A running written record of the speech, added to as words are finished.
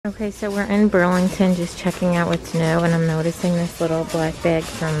Okay, so we're in Burlington just checking out what's new, and I'm noticing this little black bag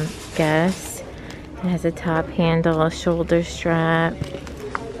from Guess. It has a top handle, a shoulder strap,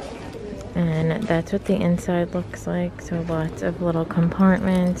 and that's what the inside looks like. So lots of little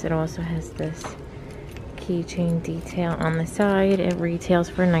compartments. It also has this keychain detail on the side. It retails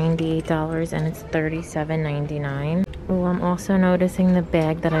for $98 and it's $37.99. Oh, I'm also noticing the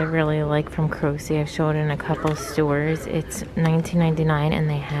bag that I really like from Croce. I've showed in a couple stores. It's $19.99 and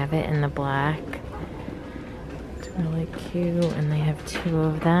they have it in the black. It's really cute and they have 2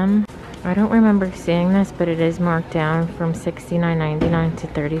 of them. I don't remember seeing this, but it is marked down from $69.99 to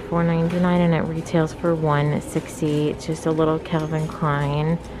 $34.99 and it retails for $168. It's just a little Calvin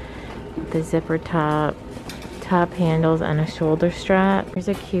Klein. The zipper top handles, and a shoulder strap. Here's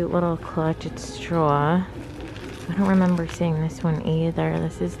a cute little clutch. It's straw. I don't remember seeing this one either.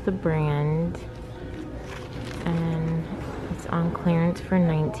 This is the brand. And it's on clearance for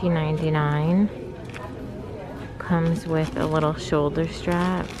 $19.99. Comes with a little shoulder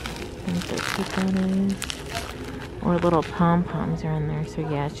strap. I think that's what that is. Or little pom-poms are in there. So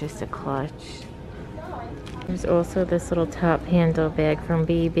yeah, it's just a clutch. There's also this little top handle bag from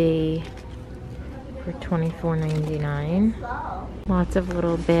BB for $24.99. Lots of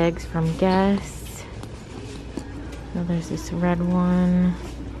little bags from Guess. So there's this red one.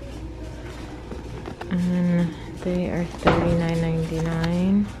 And they are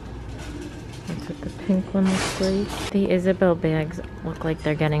 $39.99. That's what the pink one looks like. The Isabel bags look like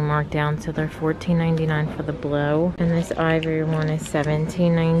they're getting marked down, so they're $14.99 for the blue. And this ivory one is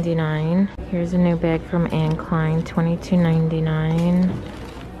 $17.99. Here's a new bag from Anne Klein, $22.99.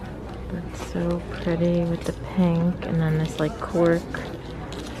 That's so pretty with the pink, and then this like cork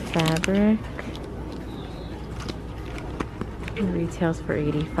fabric. It retails for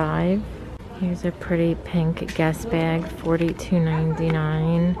 $85. Here's a pretty pink Guess bag,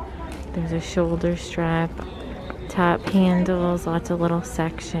 $42.99. There's a shoulder strap, top handles, lots of little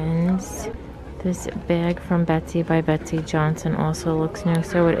sections. This bag from Betsy by Betsy Johnson also looks new.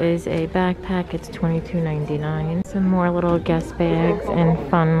 So it is a backpack. It's $22.99. Some more little Guess bags and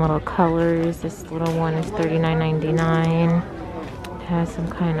fun little colors. This little one is $39.99. It has some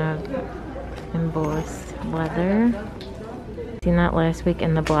kind of embossed leather. Seen that last week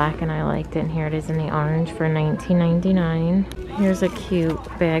in the black and I liked it. And here it is in the orange for $19.99. Here's a cute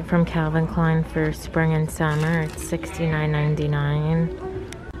bag from Calvin Klein for spring and summer. It's $69.99.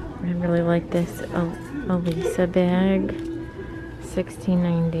 I really like this Elisa bag.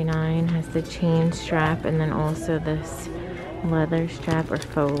 $16.99. Has the chain strap and then also this leather strap or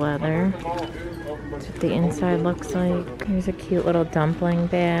faux leather. That's what the inside looks like. Here's a cute little dumpling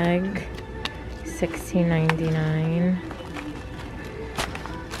bag. $16.99.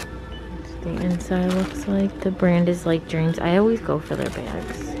 That's what the inside looks like. The brand is Like Dreams. I always go for their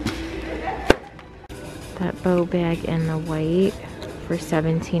bags. That bow bag in the white for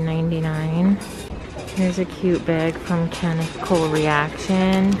 $17.99. Here's a cute bag from Kenneth Cole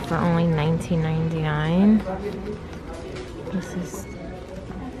Reaction for only $19.99. This is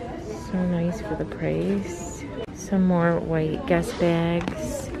so nice for the price. Some more white Guess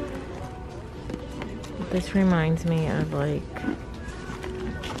bags. This reminds me of like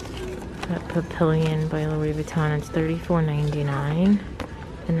that Papillion by Louis Vuitton. It's $34.99.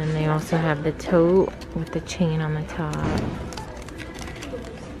 And then they also have the tote with the chain on the top.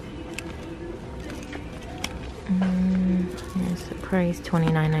 Here's the price,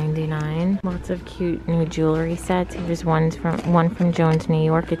 $29.99. Lots of cute new jewelry sets. Here's one from Jones, New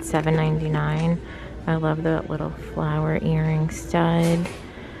York. It's $7.99. I love that little flower earring stud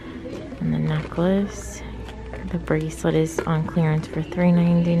and the necklace. The bracelet is on clearance for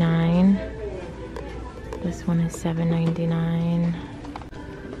 $3.99. This one is $7.99.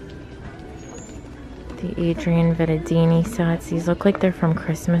 The Adrian Vittadini sets. These look like they're from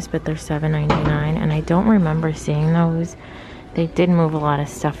Christmas, but they're $7.99. And I don't remember seeing those. They did move a lot of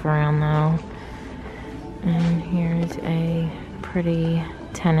stuff around though. And here's a pretty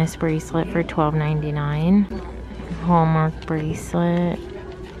tennis bracelet for $12.99. Hallmark bracelet.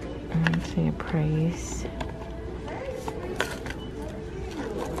 Let's see a price.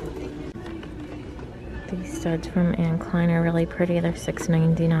 These studs from Anne Klein are really pretty. They're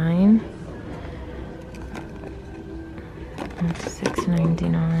 $6.99. That's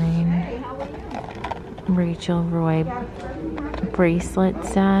 $6.99. Rachel Roy bracelet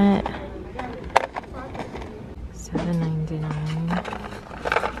set. $7.99.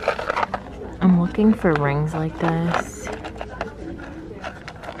 I'm looking for rings like this.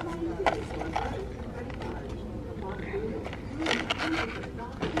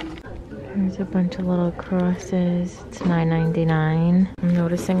 Here's a bunch of little crosses. It's $9.99. I'm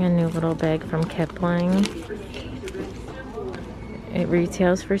noticing a new little bag from Kipling. It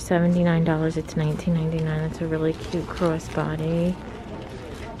retails for $79. It's $19.99. It's a really cute crossbody.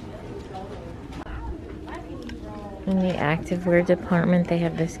 In the activewear department, they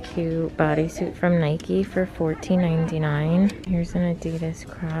have this cute bodysuit from Nike for $14.99. Here's an Adidas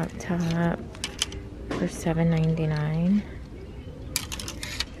crop top for $7.99.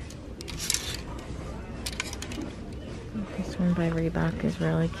 This one by Reebok is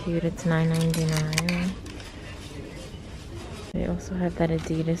really cute. It's $9.99. They also have that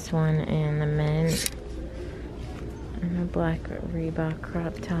Adidas one in the mint. And a black Reebok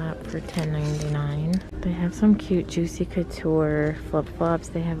crop top for $10.99. They have some cute Juicy Couture flip-flops.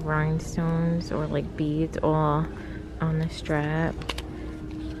 They have rhinestones or like beads all on the strap.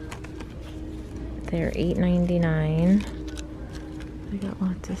 They're $8.99. They got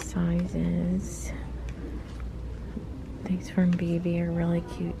lots of sizes. These from BB are really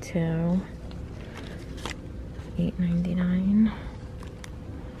cute too. $8.99.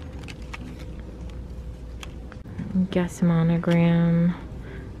 Guess Monogram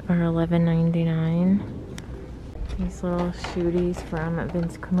are $11.99. These little shooties from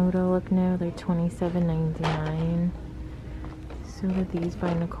Vince Camuto look new. They're $27.99. So are these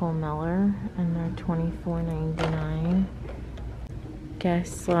by Nicole Miller, and they're $24.99. Guess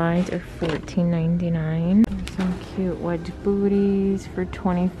slides are $14.99. There's some cute wedge booties for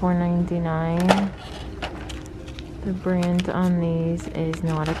 $24.99. The brand on these is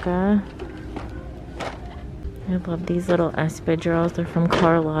Nautica. I love these little espadrilles. They're from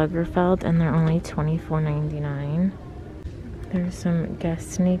Karl Lagerfeld and they're only $24.99. There's some Guess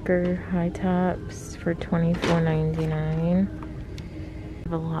sneaker high tops for $24.99. I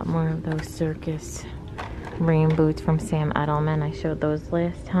have a lot more of those circus rain boots from Sam Edelman. I showed those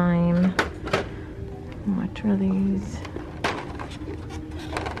last time. How much are these?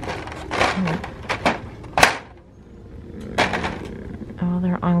 Oh,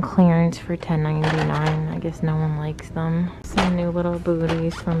 they're on clearance for $10.99. I guess no one likes them. Some new little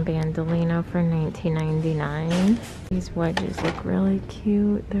booties from Bandolino for $19.99. These wedges look really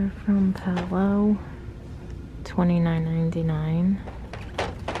cute. They're from Palo. $29.99.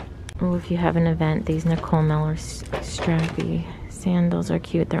 Oh, if you have an event, these Nicole Miller strappy sandals are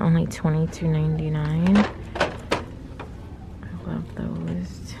cute. They're only $22.99. I love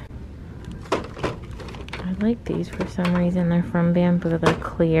those. I like these for some reason. They're from Bamboo. They're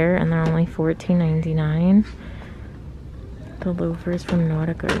clear and they're only $14.99. The loafers from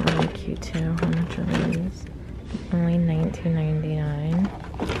Nautica are really cute too. How much are these? Only $19.99.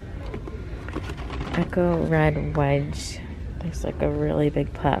 Echo Red Wedge. There's like a really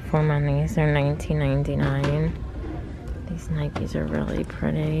big platform on these. They're $19.99. These Nikes are really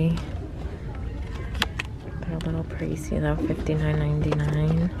pretty. They're a little pricey though,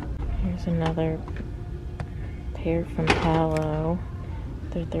 $59.99. Here's another pair from Palo.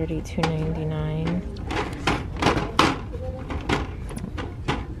 They're $32.99.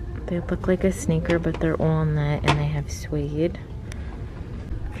 They look like a sneaker, but they're all net and they have suede.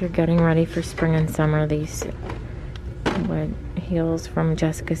 If you're getting ready for spring and summer, these wet heels from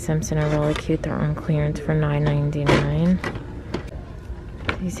Jessica Simpson are really cute. They're on clearance for $9.99.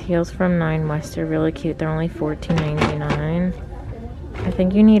 These heels from Nine West are really cute. They're only $14.99. I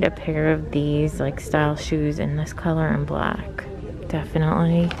think you need a pair of these like style shoes in this color and black.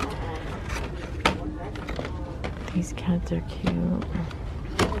 Definitely. These cats are cute.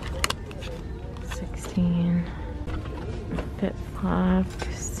 16. Fit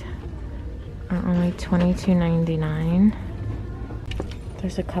flops are only $22.99.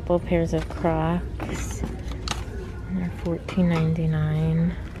 There's a couple pairs of Crocs. And they're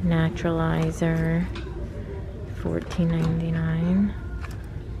 $14.99. Naturalizer, $14.99.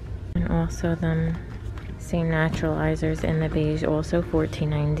 And also them same naturalizers in the beige, also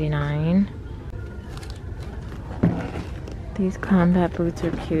 $14.99. These combat boots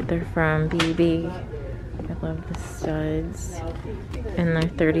are cute. They're from BB. I love the studs. And they're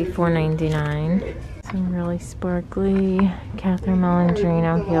 $34.99. Some really sparkly Catherine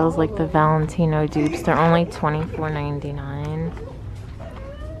Malandrino heels like the Valentino dupes. They're only $24.99. I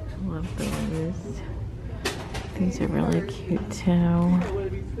love those. These are really cute too.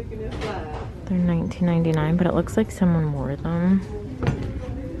 They're $19.99, but it looks like someone wore them.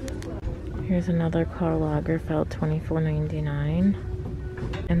 Here's another Karl Lagerfeld, $24.99.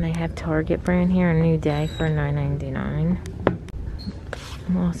 And they have Target brand here, a New Day for $9.99.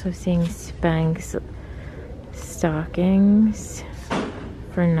 I'm also seeing Spanx stockings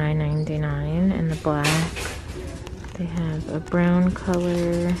for $9.99 in the black. They have a brown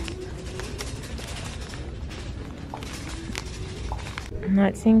color I'm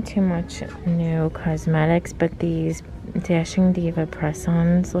not seeing too much new cosmetics, but these Dashing Diva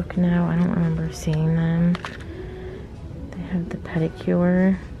press-ons look new. I don't remember seeing them. They have the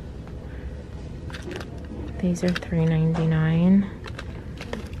pedicure. These are $3.99.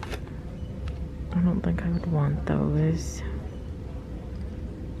 I don't think I would want those.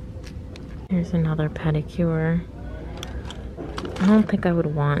 Here's another pedicure. I don't think I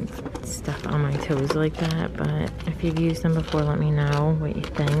would want stuff on my toes like that, but if you've used them before, let me know what you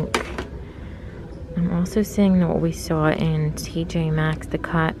think. I'm also seeing what we saw in TJ Maxx, the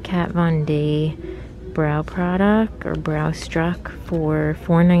Kat Von D brow product, or brow struck, for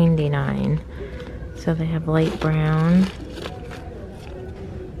 $4.99. So they have light brown.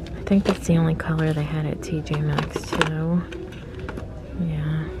 I think that's the only color they had at TJ Maxx too.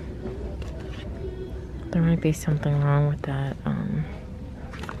 Yeah. There might be something wrong with that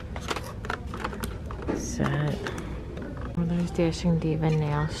set. Well, there's Dashing Diva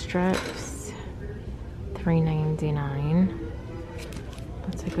nail strips, $3.99.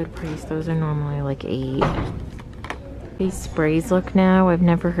 That's a good price. Those are normally like $8. These sprays look new. I've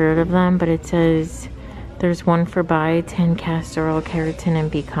never heard of them, but it says there's one for biotin, castor oil, keratin, and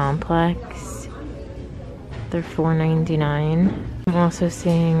B complex. They're $4.99. I'm also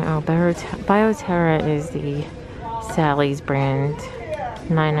seeing, oh, Bioterra is the Sally's brand,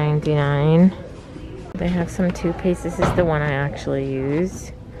 $9.99. They have some toothpaste. This is the one I actually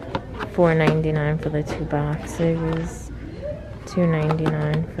use. $4.99 for the 2 boxes.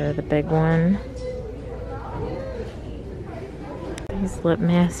 $2.99 for the big one. These lip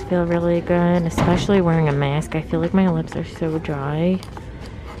masks feel really good, especially wearing a mask. I feel like my lips are so dry.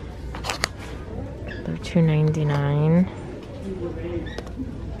 They're $2.99.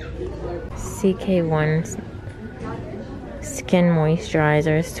 CK1 skin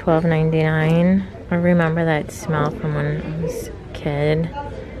moisturizer is $12.99. I remember that smell from when I was a kid.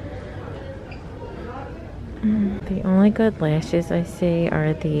 The only good lashes I see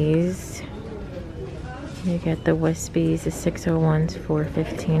are these. You get the wispies, the 601s,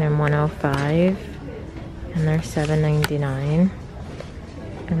 $4.15 and $105, and they're $7.99.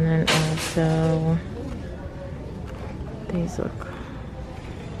 And then also these look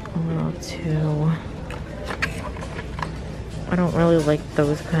a little too, I don't really like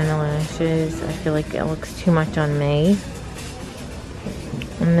those kind of lashes. I feel like it looks too much on me.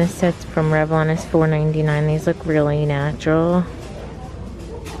 And this set's from Revlon, is $4.99. These look really natural.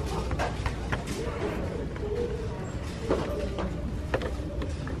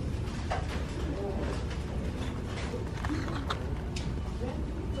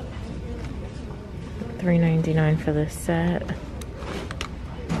 $3.99 for this set.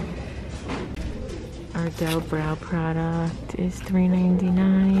 Our Doe brow product is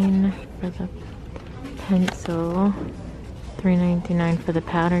 $3.99 for the pencil. $3.99 for the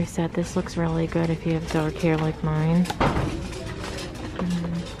powder set. This looks really good if you have dark hair like mine.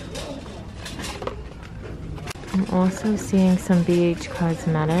 I'm also seeing some BH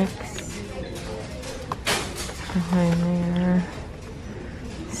Cosmetics behind there.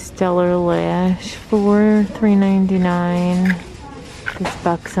 Stellar Lash for $3.99. This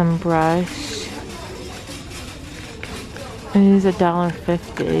Buxom brush is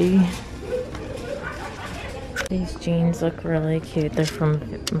 $1.50. These jeans look really cute. They're from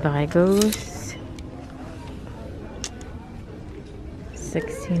Vigos.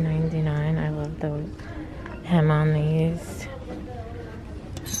 $16.99. I love the hem on these.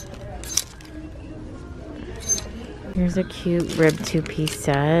 Here's a cute rib 2-piece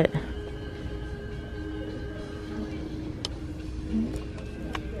set.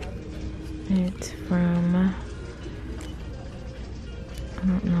 It's from, I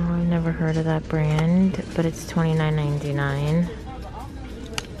don't know, I've never heard of that brand, but it's $29.99.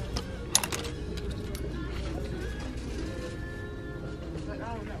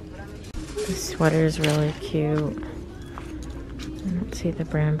 The sweater is really cute. I don't see the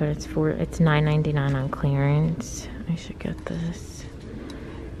brand, but it's $9.99 on clearance. I should get this.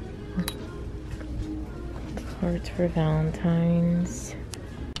 Cards for Valentine's.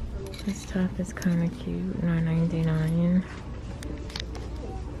 This top is kind of cute, $9.99.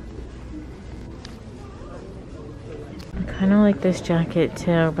 I kind of like this jacket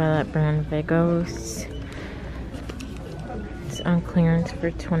too, by that brand Vigos. It's on clearance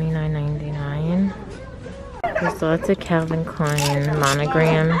for $29.99. There's lots of Calvin Klein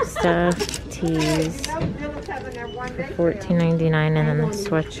monogram stuff, tees for $14.99, and then the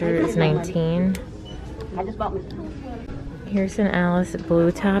sweatshirt is $19. Here's an Alice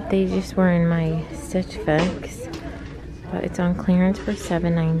blue top. They just were in my Stitch Fix, but it's on clearance for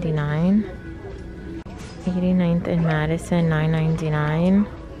 $7.99. 89th and Madison, $9.99.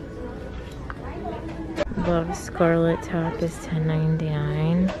 Love Scarlet top is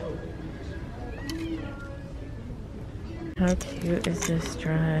 $10.99. How cute is this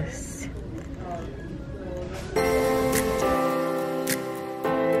dress?